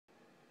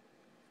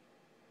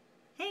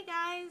Hey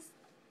guys,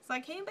 so I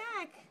came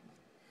back.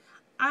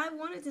 I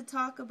wanted to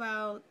talk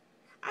about,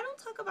 I don't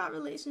talk about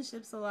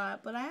relationships a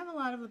lot, but I have a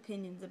lot of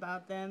opinions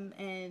about them,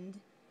 and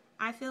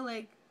I feel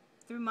like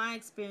through my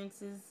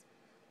experiences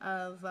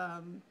of,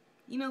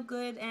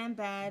 good and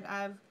bad,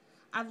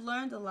 I've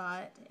learned a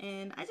lot,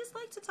 and I just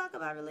like to talk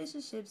about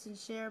relationships and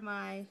share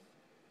my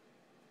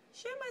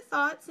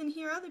thoughts and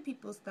hear other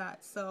people's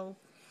thoughts. So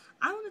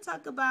I want to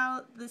talk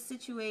about the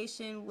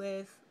situation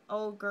with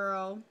old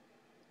girl.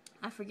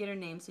 I forget her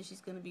name, so she's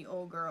gonna be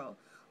old girl.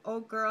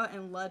 Old girl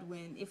and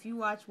Ludwin. If you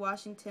watch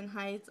Washington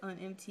Heights on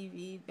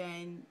MTV,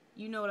 then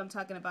you know what I'm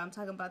talking about. I'm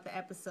talking about the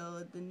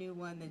episode, the new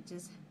one that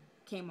just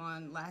came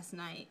on last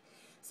night.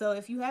 So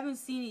if you haven't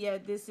seen it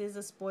yet, this is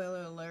a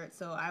spoiler alert.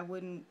 So I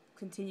wouldn't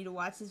continue to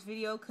watch this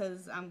video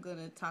because I'm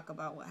gonna talk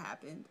about what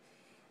happened.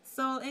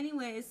 So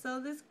anyway, so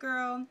this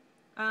girl,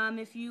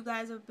 if you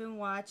guys have been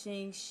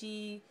watching,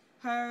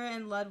 her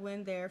and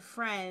Ludwin, they're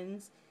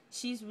friends.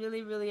 She's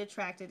really, really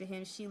attracted to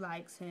him. She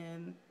likes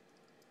him.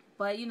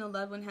 But,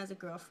 Ludwin has a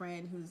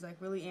girlfriend who's like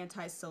really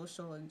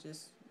antisocial and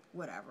just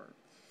whatever.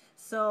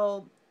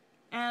 So,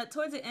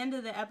 towards the end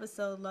of the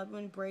episode,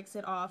 Ludwin breaks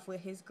it off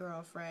with his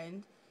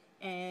girlfriend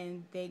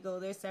and they go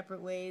their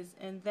separate ways.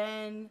 And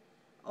then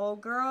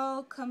old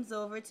girl comes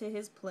over to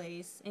his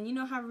place. And you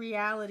know how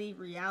reality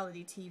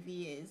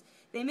TV is.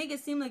 They make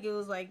it seem like it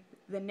was like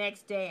the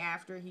next day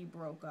after he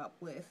broke up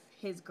with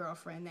his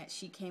girlfriend that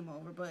she came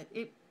over. But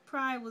it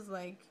probably was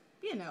like,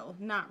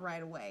 not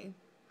right away.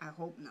 I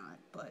hope not,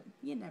 but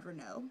you never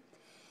know.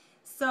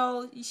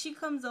 So she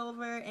comes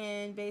over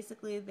and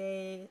basically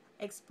they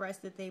express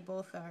that they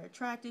both are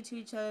attracted to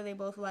each other. They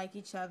both like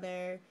each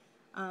other.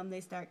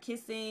 They start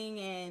kissing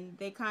and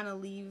they kind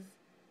of leave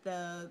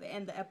the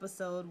end of the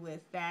episode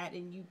with that,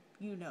 and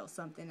you know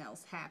something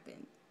else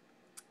happened.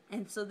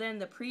 And so then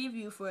the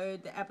preview for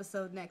the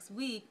episode next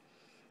week,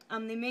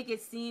 they make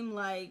it seem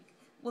like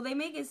they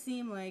make it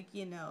seem like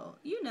you know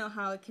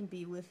how it can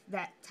be with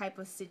that type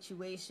of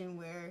situation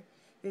where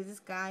there's this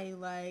guy you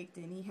liked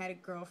and he had a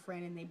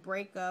girlfriend and they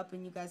break up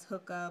and you guys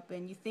hook up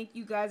and you think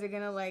you guys are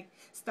gonna like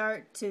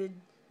start to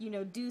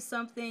do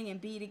something and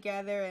be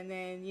together, and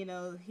then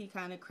he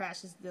kind of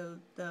crashes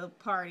the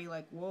party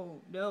like,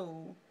 whoa,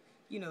 no,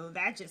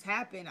 that just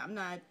happened.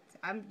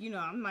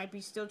 I might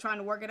be still trying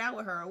to work it out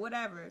with her or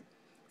whatever.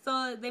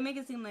 So they make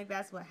it seem like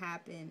that's what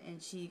happened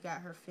and she got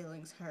her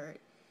feelings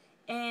hurt.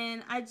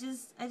 And I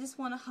just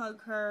want to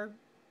hug her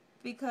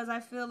because I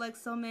feel like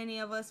so many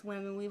of us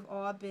women, we've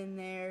all been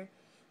there.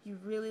 You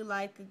really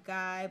like a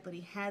guy, but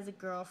he has a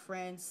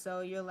girlfriend,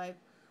 so you're like,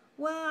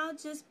 well, I'll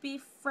just be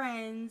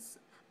friends.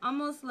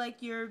 Almost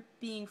like you're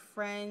being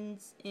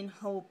friends in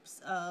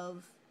hopes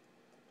of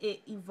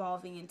it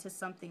evolving into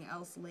something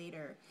else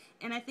later.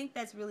 And I think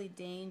that's really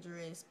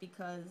dangerous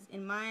because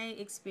in my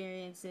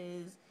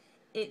experiences,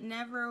 it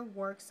never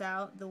works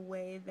out the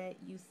way that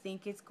you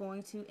think it's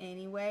going to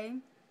anyway.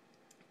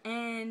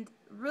 And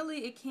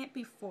really, it can't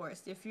be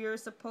forced. If you're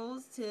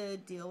supposed to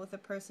deal with a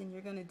person,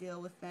 you're going to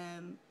deal with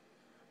them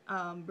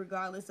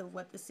regardless of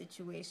what the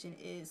situation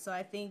is. So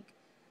I think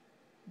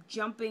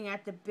jumping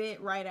at the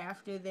bit right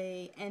after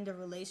they end a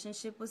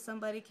relationship with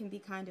somebody can be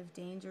kind of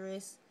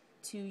dangerous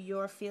to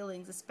your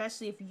feelings,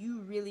 especially if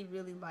you really,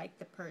 really like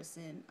the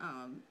person.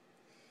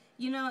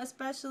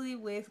 Especially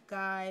with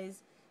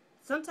guys,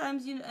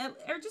 sometimes,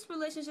 or just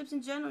relationships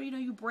in general,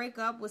 you break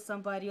up with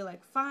somebody, you're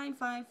like, fine,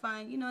 fine,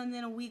 fine, and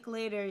then a week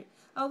later,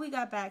 oh, we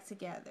got back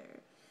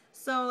together.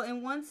 So,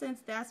 in one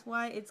sense, that's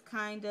why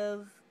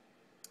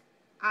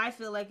I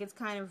feel like it's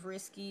kind of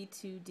risky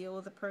to deal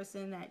with a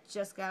person that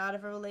just got out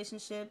of a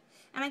relationship.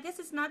 And I guess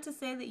it's not to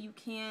say that you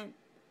can't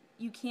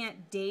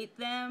date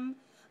them,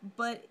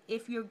 but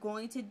if you're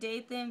going to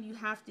date them, you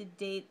have to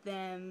date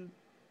them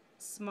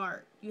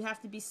smart. You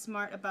have to be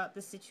smart about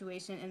the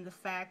situation and the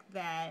fact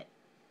that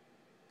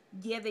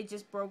yeah, they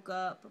just broke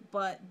up,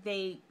 but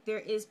there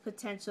is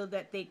potential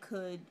that they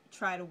could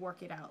try to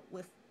work it out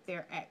with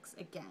their ex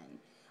again.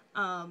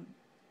 Um,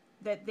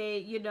 that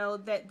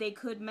they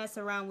could mess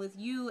around with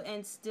you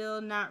and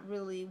still not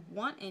really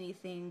want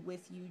anything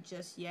with you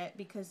just yet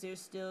because they're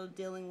still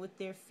dealing with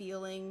their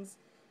feelings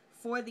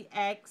for the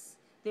ex.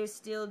 They're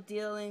still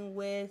dealing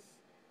with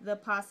the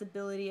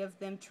possibility of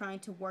them trying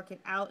to work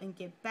it out and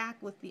get back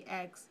with the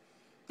ex.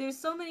 There's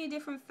so many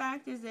different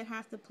factors that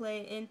have to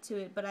play into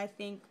it, but I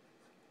think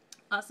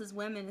us as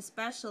women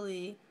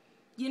especially,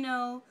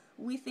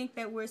 we think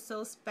that we're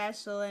so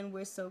special and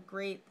we're so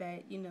great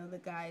that,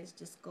 the guy is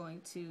just going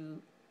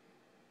to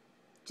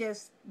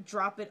just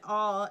drop it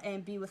all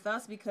and be with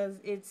us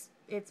because it's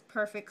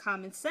perfect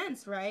common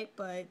sense, right?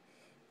 But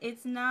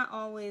it's not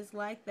always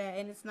like that,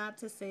 and it's not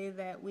to say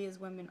that we as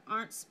women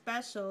aren't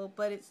special,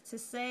 but it's to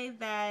say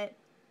that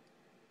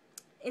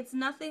it's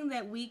nothing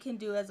that we can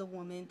do as a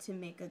woman to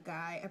make a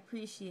guy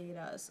appreciate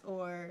us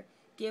or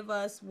give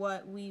us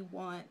what we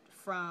want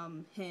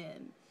from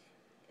him.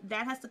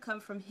 That has to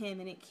come from him,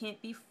 and it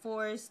can't be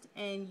forced,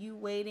 and you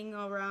waiting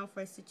around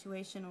for a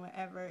situation or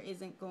whatever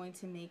isn't going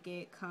to make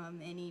it come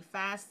any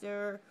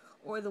faster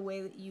or the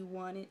way that you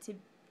want it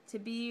to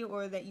be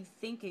or that you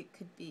think it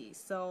could be.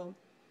 So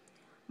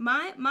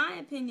My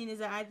opinion is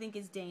that I think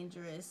it's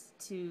dangerous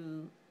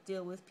to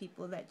deal with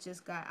people that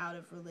just got out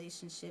of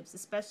relationships,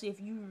 especially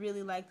if you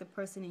really like the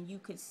person and you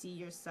could see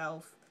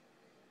yourself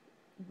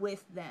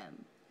with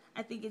them.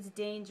 I think it's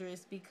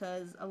dangerous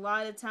because a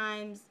lot of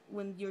times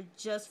when you're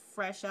just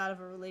fresh out of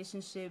a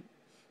relationship,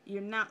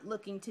 you're not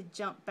looking to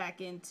jump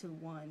back into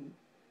one,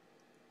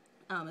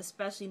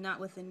 especially not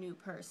with a new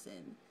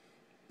person.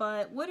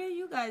 But what do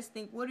you guys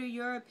think? What are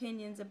your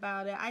opinions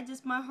about it?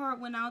 My heart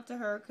went out to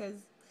her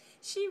because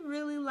she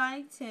really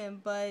liked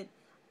him, but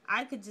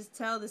I could just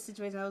tell the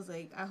situation. I was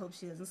like, I hope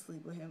she doesn't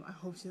sleep with him. I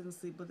hope she doesn't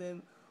sleep with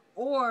him.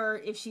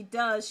 Or if she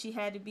does, she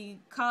had to be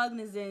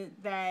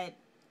cognizant that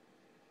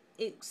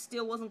it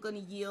still wasn't going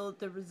to yield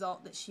the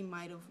result that she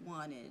might have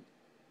wanted,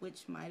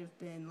 which might have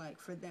been like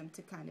for them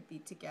to kind of be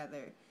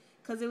together.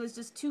 Because it was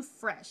just too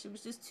fresh. It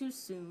was just too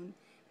soon.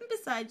 And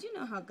besides, you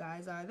know how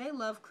guys are. They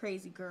love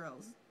crazy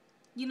girls.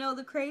 You know,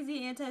 the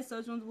crazy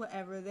antisocial ones,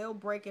 whatever, they'll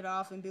break it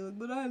off and be like,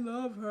 but I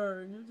love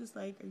her. And you're just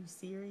like, are you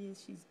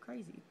serious? She's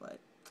crazy. But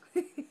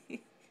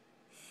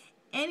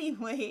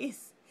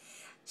anyways,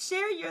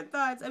 share your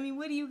thoughts. I mean,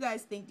 what do you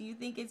guys think? Do you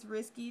think it's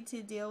risky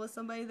to deal with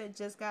somebody that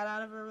just got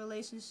out of a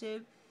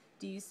relationship?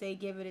 Do you say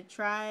give it a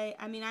try?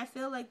 I mean, I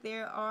feel like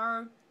there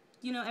are,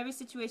 every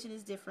situation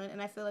is different,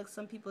 and I feel like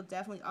some people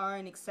definitely are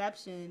an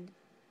exception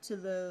to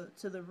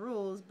the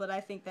rules, but I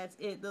think that's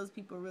it. Those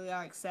people really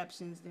are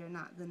exceptions. They're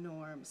not the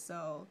norm.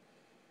 So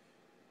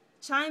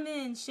chime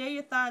in, share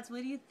your thoughts.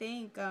 What do you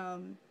think? I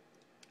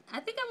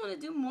think I want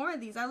to do more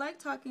of these. I like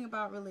talking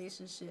about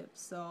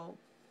relationships. So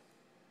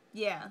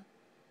yeah,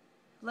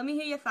 let me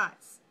hear your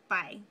thoughts.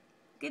 Bye.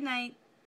 Good night.